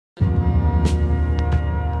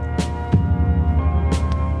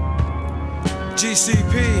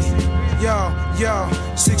G.C.P. Yo,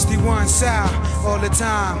 61 South, all the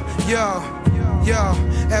time. Yo,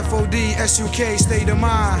 FOD, SUK, state of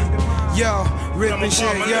mind. Yo, ripping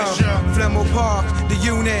shit, yo. Flemo Park, the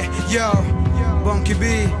unit, yo. Bunky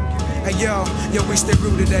B. Hey yo, we stay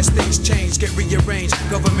rooted as things change, get rearranged.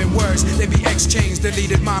 Government words, they be exchanged,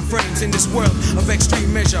 deleted mind frames in this world of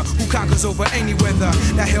extreme measure. Who conquers over any weather?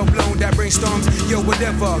 That hell blown, that brainstorms, yo,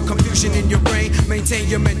 whatever. Confusion in your brain, maintain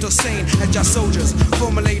your mental sane. As your soldiers,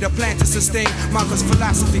 formulate a plan to sustain Marcus'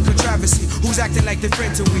 philosophy, controversy. Who's acting like they're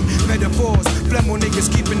friends to we? Metaphors, Flemo niggas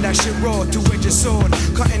keeping that shit raw. Two-edged sword,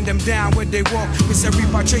 cutting them down where they walk. It's a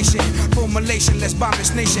repatriation, formulation, let's bomb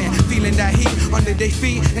this nation. Feeling that heat under their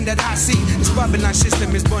feet and that I see this Babylon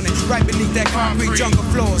system is burning right beneath that concrete jungle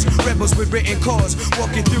floors. Rebels with written cause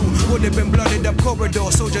walking through would have been blooded up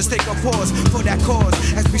corridors. Soldiers take a pause for that cause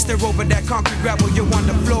as we stare over that concrete gravel. You're on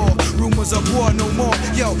the floor. Rumors of war no more.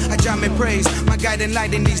 Yo, I jam and praise my guiding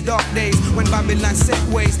light in these dark days when Babylon set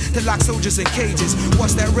ways to lock soldiers in cages.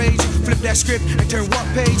 What's that rage? Flip that script and turn what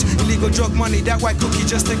page? Illegal drug money, that white cookie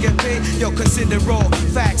just to get paid. Yo, consider all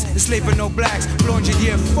facts. Enslaving no blacks. Blonde,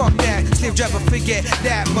 yeah, fuck that. Slave driver, forget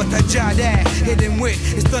that. But I jar that, hidden wit,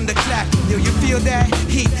 it's thunderclap. Yo, you feel that?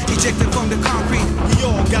 Heat ejected from the concrete. We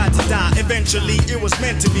all got to die, eventually it was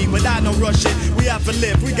meant to be. But I don't rush it, we have to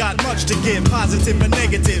live, we got much to give. Positive and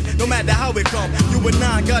negative, no matter how it come. You and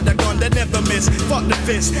I got a gun that never miss. Fuck the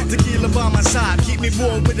fist, tequila by my side, keep me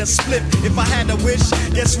warm with a split. If I had a wish,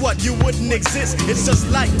 guess what, you wouldn't exist. It's just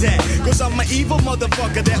like that, cause I'm an evil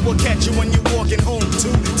motherfucker that will catch you when you're walking home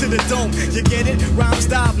to the dome. You get it? Rhyme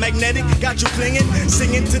style, magnetic, got you clinging,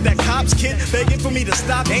 singing to that cops kid, begging for me to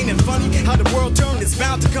stop. Ain't it funny how the world turned? It's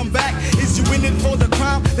bound to come back. Is you in it for the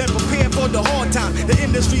crime? Then prepare for the hard time. The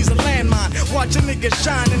industry's a landmine. Watch a nigga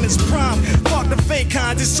shine in his prime. Fuck the fake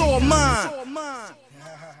kind, it's all mine.